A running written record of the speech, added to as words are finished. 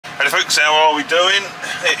Hey folks, how are we doing?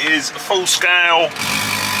 It is full scale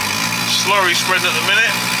slurry spread at the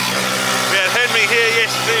minute. We had Henry here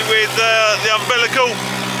yesterday with the umbilical,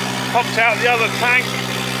 popped out the other tank.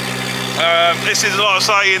 This is, like I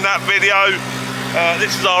say in that video,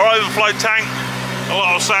 this is our overflow tank. And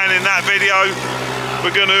like I was saying in that video,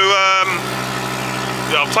 we're going to,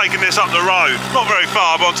 I'm taking this up the road. Not very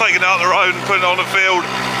far, but I'm taking it up the road and putting it on the field.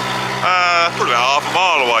 Probably about half a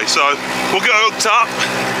mile away, so we'll get hooked up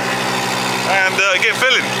and get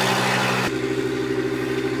filling.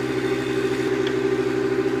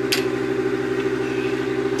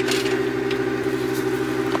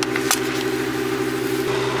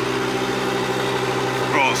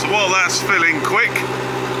 Right, so while that's filling quick,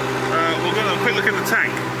 we're going to have a quick look in the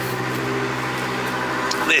tank.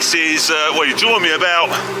 This is, well, you joined me about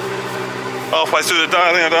halfway through the day.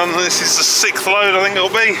 I think I've done, this is the 6th load, I think it'll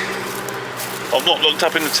be. I've not looked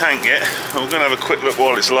up in the tank yet. We're going to have a quick look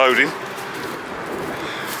while it's loading.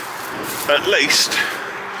 At least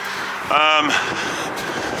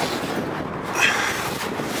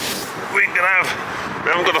we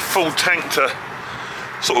haven't got a full tank to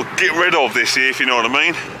sort of get rid of this year, if you know what I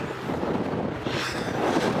mean.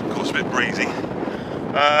 Of course, a bit breezy.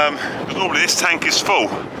 Because normally this tank is full,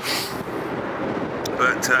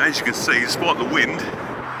 but as you can see, despite the wind,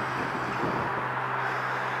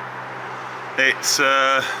 it's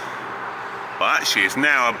well, actually it's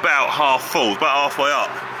now about half full, about halfway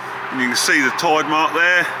up. And you can see the tide mark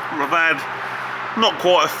there. I've had not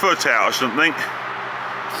quite a foot out, I shouldn't think.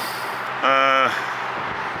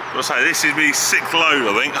 But I say this is my 6th load,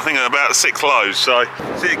 I think about the 6th load. So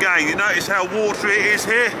see again, you notice how watery it is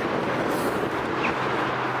here?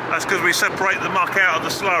 That's because we separate the muck out of the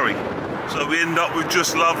slurry, so we end up with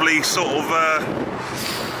just lovely sort of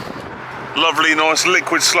lovely nice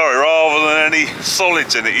liquid slurry rather than any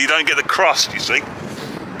solids in it. You don't get the crust, you see.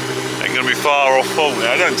 Ain't going to be far off full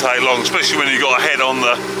now. It don't take long, especially when you've got a head on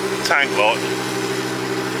the tank light.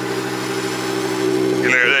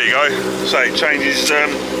 There you go. So it changes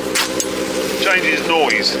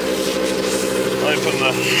noise. Open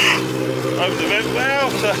the vent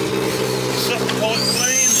valve to set the pipe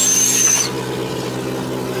clean.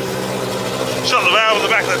 Shut the valve at the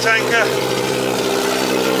back of the tanker.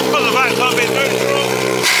 Put the back pump in neutral.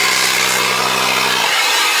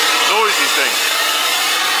 Noisy thing.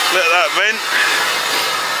 Let that vent.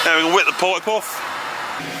 Now we can whip the pipe off.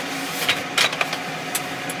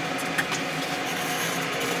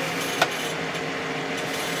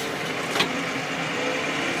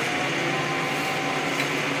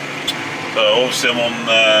 So obviously I'm on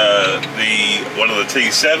one of the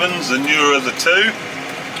T7s, the newer of the two,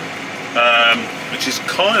 which is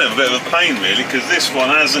kind of a bit of a pain really, because this one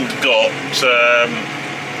hasn't got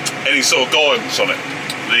any sort of guidance on it.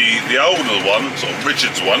 The older one, sort of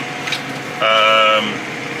Richard's one,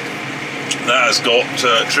 that has got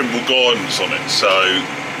trimble guidance on it, so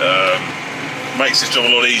makes this job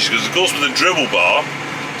a lot easier. Because of course with the dribble bar,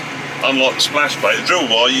 unlike the splash plate, the dribble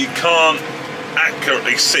bar you can't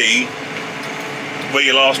accurately see where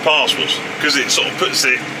your last pass was, because it sort of puts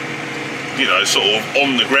it, you know, sort of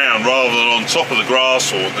on the ground rather than on top of the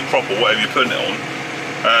grass or the crop or whatever you're putting it on,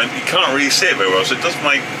 and you can't really see it very well, so it does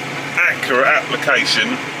make accurate application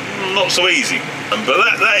not so easy. But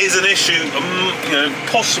that is an issue, you know,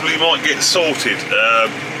 possibly might get sorted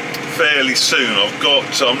fairly soon.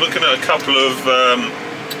 I'm looking at a couple of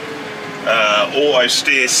auto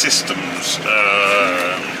steer systems.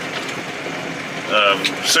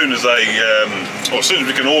 As soon as they, or as soon as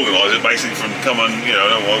we can organise it, basically from come and, you know,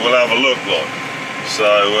 we'll have a look like. So,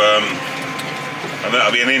 and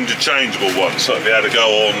that'll be an interchangeable one. So if you had to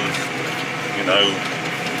go on, you know,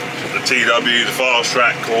 the TW, the fast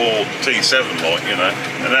track, or the T7, like, you know,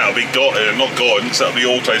 and that'll be not guidance, that'll be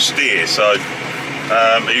auto steer. So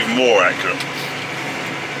even more accurate.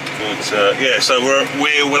 But yeah, so we're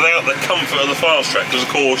without the comfort of the fast track, because of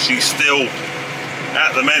course she's still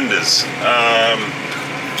at the menders.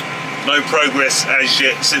 No progress as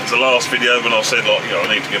yet since the last video when I said, like, you know,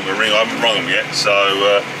 I need to give them a ring. I haven't rung them yet, so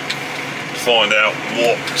to find out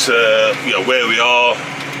what, you know, where we are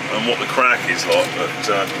and what the crack is like. But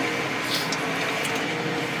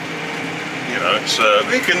you know, it's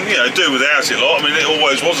we can, you know, do without it. Like, I mean, it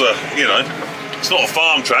always was a, you know, it's not a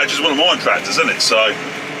farm tractor, it's one of my tractors, isn't it? So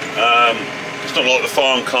it's not like the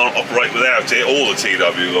farm can't operate without it, or the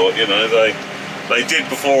TW, like, you know, they did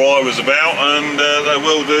before I was about, and they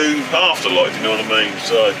will do after, like, if you know what I mean.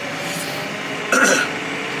 So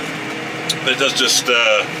but it does just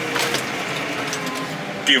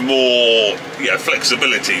give more, you know,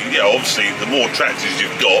 flexibility. Yeah, obviously the more tractors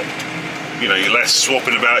you've got, you know, you're less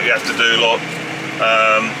swapping about. You have to do like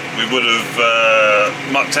We would have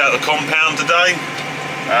mucked out the compound today,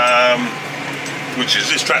 which is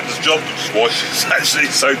this tractor's job, which is why she's actually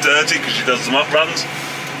so dirty, because she does the muck runs.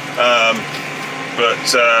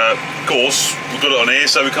 But of course we've got it on here,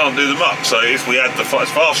 so we can't do the muck. So if we had the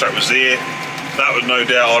fast track was here, that would no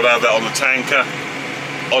doubt, I'd have that on the tanker.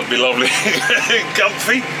 I'd be lovely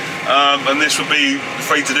comfy, and this would be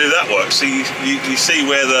free to do that work. So you see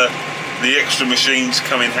where the extra machines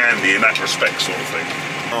come in handy in that respect, sort of thing.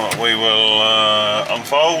 Right, we will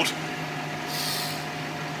unfold.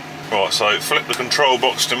 Right, so flip the control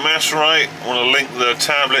box to mass rate. I want to link the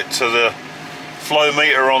tablet to the flow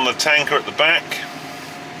meter on the tanker at the back.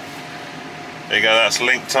 There you go, that's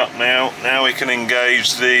linked up now. Now we can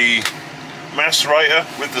engage the macerator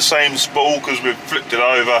with the same spool, because we've flipped it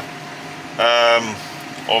over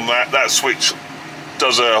on that. That switch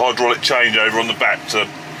does a hydraulic changeover on the back to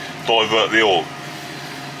divert the oil.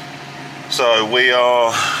 So we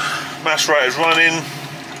are, macerator's running,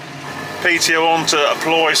 PTO on to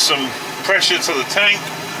apply some pressure to the tank,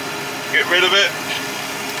 get rid of it.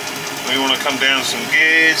 We want to come down some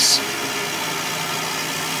gears,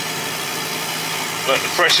 let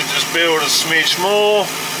the pressure just build a smidge more.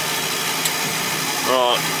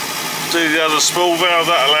 Right, do the other spool valve,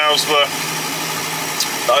 that allows that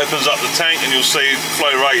opens up the tank, and you'll see the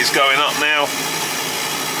flow rate is going up now,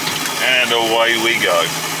 and away we go.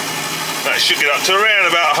 That should get up to around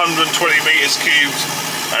about 120 meters cubed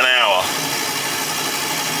an hour.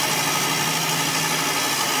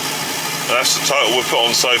 That's the total we've put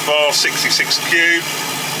on so far, 66 cube,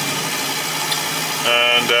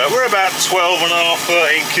 and we're about 12 and a half,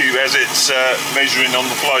 13 cube as it's measuring on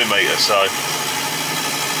the flow meter. So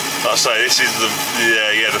like I say, this is the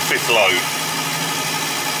fifth load.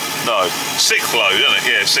 No, sixth load, isn't it?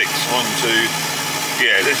 Yeah, sixth. 1, 2.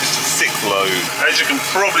 Yeah, this is the sixth load. As you can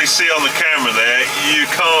probably see on the camera there, you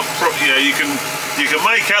can't. You can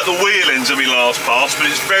make out the wheel ends of my last pass, but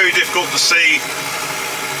it's very difficult to see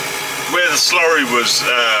where the slurry was,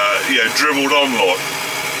 dribbled on. Like,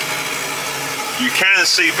 you can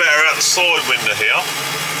see better out the side window here.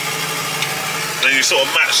 Then you sort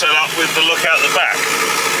of match that up with the look out the back,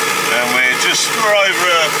 and we're over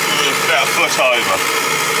about a foot over,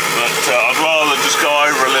 but I'd rather just go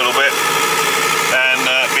over a little bit and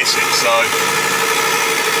miss it. So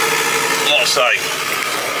like I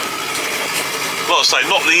say,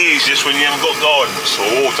 not the easiest when you haven't got guidance or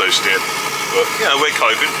auto steer, but we're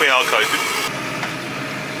coping, we are coping.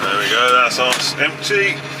 There we go, that's us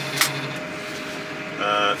empty.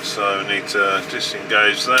 So we need to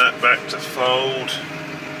disengage that, back to fold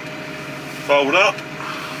up,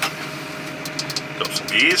 got some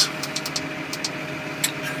gears.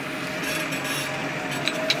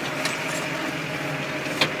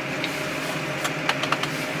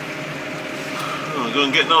 We're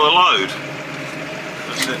going to get another load.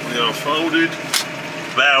 That's it, we are folded,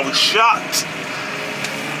 valve shut.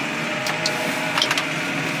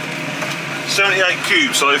 78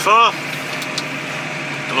 cubes so far.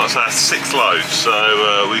 And like I say, that's sixth load,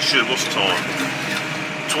 so we should, what's the time?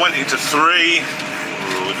 20 to 3,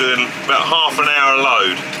 we're doing about half an hour a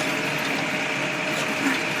load.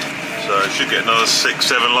 So should get another 6,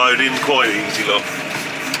 7 load in quite easy, look.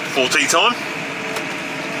 4 tea time.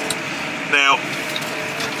 Now,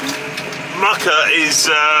 Mucker is,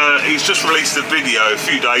 he's just released a video a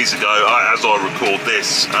few days ago, as I record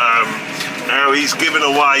this, how he's given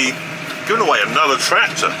away another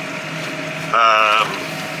tractor.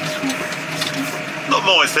 Not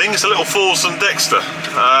my thing, it's a little Forson Dexter,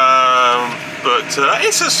 but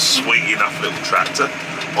it's a sweet enough little tractor.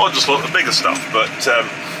 I just like the bigger stuff, but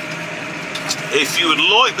if you would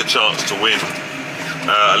like the chance to win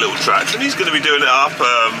a little tractor, and he's going to be doing it up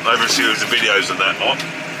over a series of videos and that lot,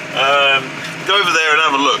 go over there and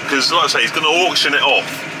have a look, because like I say, he's going to auction it off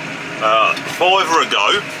 £5 a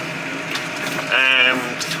go, and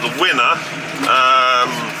the winner,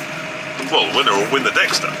 well, the winner will win the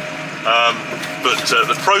Dexter. But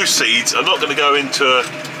the proceeds are not going to go into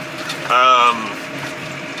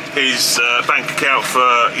his bank account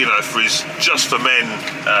for for his Just for Men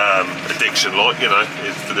addiction, like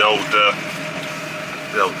for the old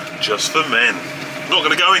Just for Men. Not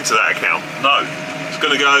going to go into that account. No, it's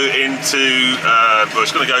going to go into well,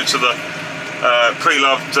 it's going to go to the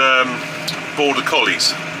pre-loved Border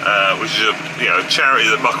Collies, which is a charity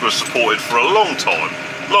that Mucker has supported for a long time,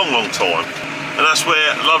 long time. And that's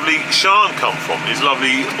where lovely Sean come from, his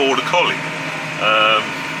lovely Border Collie,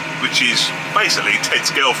 which is basically Ted's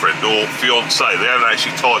girlfriend or fiance. They haven't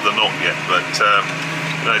actually tied the knot yet, but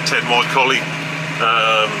Ted, my collie,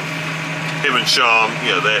 him and Sean,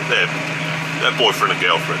 they're boyfriend and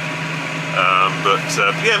girlfriend.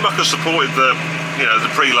 Yeah, Muckers supported the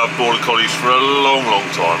pre-loved border collies for a long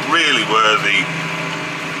time. Really worthy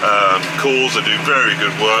cause. They do very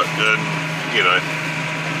good work, and you know,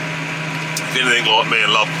 if you anything like me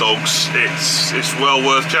and love dogs, it's well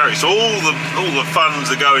worth charity. So all the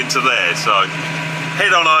funds are going to there. So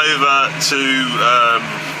head on over to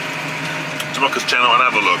Muckers channel and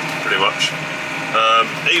have a look. Pretty much.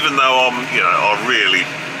 Even though I really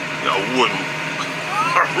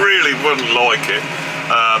wouldn't like it.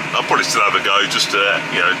 I'll probably still have a go just to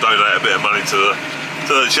donate a bit of money to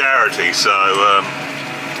the charity. So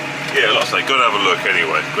yeah, like I say, go and have a look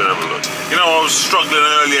anyway. Go and have a look. You know, I was struggling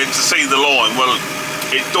earlier to see the line. Well,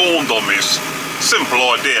 it dawned on me, this simple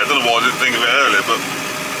idea. I don't know why I didn't think of it earlier, but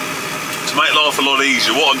to make life a lot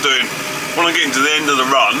easier, what I'm doing when I'm getting to the end of the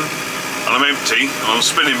run and I'm empty and I'm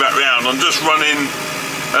spinning back round, I'm just running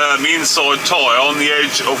the inside tyre on the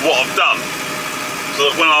edge of what I've done. So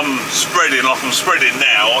that when I'm spreading, like I'm spreading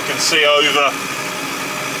now, I can see over,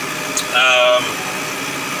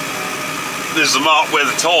 there's the mark where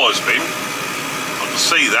the tyre's been. I can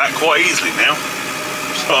see that quite easily now.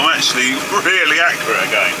 So I'm actually really accurate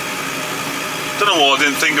again. Don't know why I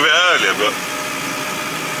didn't think of it earlier, but...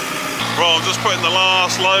 Right, I'm just putting the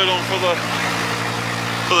last load on for the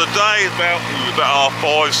day. About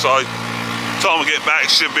 5:30, so time I get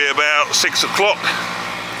back should be about 6 o'clock.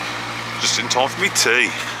 Just in time for me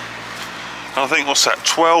tea. And I think, what's that,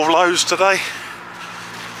 12 loads today?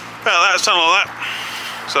 About that, something like that.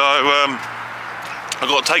 So I've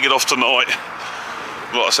got to take it off tonight.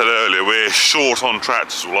 Like I said earlier, we're short on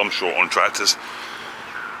tractors. Well, I'm short on tractors.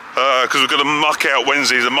 Because we've got a muck out.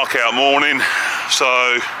 Wednesday's a muck out morning. So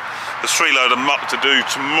there's 3 load of muck to do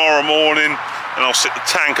tomorrow morning. And I'll sit the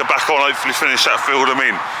tanker back on, hopefully finish that, fill them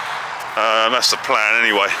in. That's the plan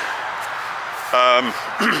anyway.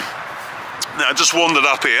 Now I just wandered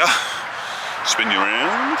up here, spin you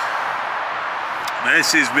around. Now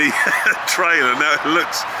this is me trailer. Now it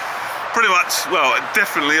looks pretty much, well,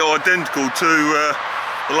 definitely identical to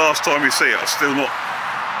the last time you see it. I've still not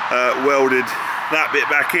welded that bit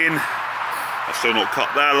back in. I've still not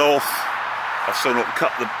cut that off. I've still not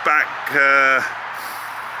cut the back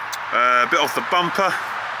bit off the bumper.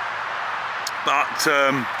 But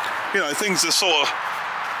you know, things are sort of,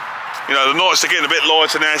 you know, the nights are getting a bit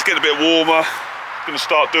lighter now, it's getting a bit warmer. I'm going to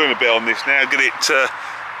start doing a bit on this now, get it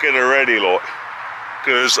ready, like.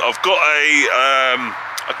 Because I've got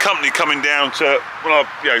a company coming down to, when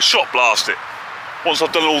I shot blast it. Once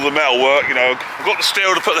I've done all the metal work, you know, I've got the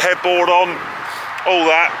steel to put the headboard on, all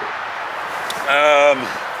that.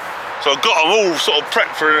 So I've got them all sort of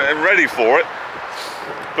prepped for it and ready for it.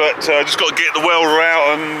 But just got to get the welder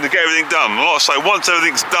out and get everything done. Like I say, once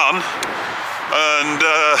everything's done, and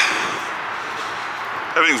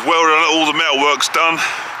everything's welded on, all the metal work's done.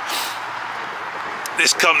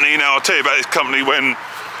 This company, now I'll tell you about this company when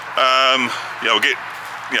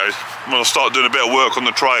when I start doing a bit of work on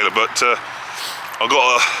the trailer. But I've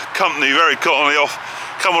got a company very kindly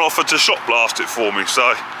come and offer to shot blast it for me,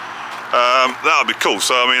 so that'll be cool.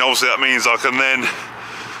 So I mean, obviously that means I can then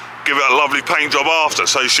give it a lovely paint job after,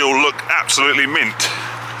 so she'll look absolutely mint.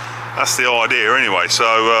 That's the idea anyway. So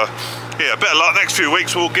yeah, better luck. Next few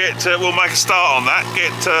weeks we'll make a start on that,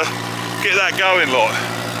 get that going, like.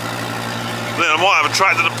 Then I might have a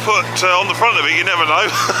tractor to put on the front of it, you never know.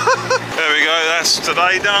 There we go, that's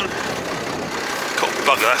today done. God,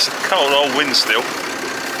 bugger, that's a cold old wind still.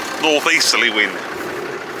 Northeasterly wind.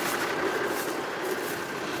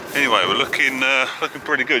 Anyway, we're looking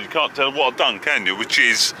pretty good. You can't tell what I've done, can you? Which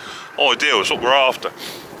is ideal, it's what we're after.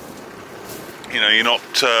 You know, you're not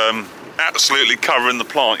absolutely covering the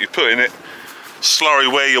plant, you're putting it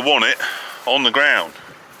slurry where you want it, on the ground.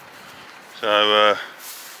 So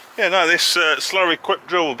yeah, no, this Slurryquip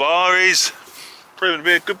drill bar is proving to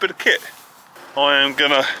be a good bit of kit. I am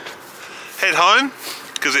gonna head home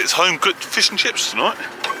because it's home cooked fish and chips tonight,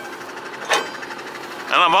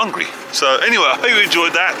 and I'm hungry. So anyway, I hope you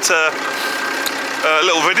enjoyed that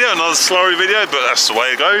little video, another slurry video, but that's the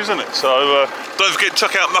way it goes, isn't it? So don't forget to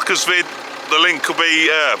check out Muckers vid. The link will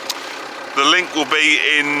be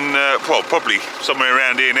in well, probably somewhere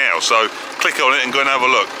around here now, so click on it and go and have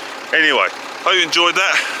a look. Anyway, hope you enjoyed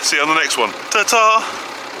that. See you on the next one. Ta-ta!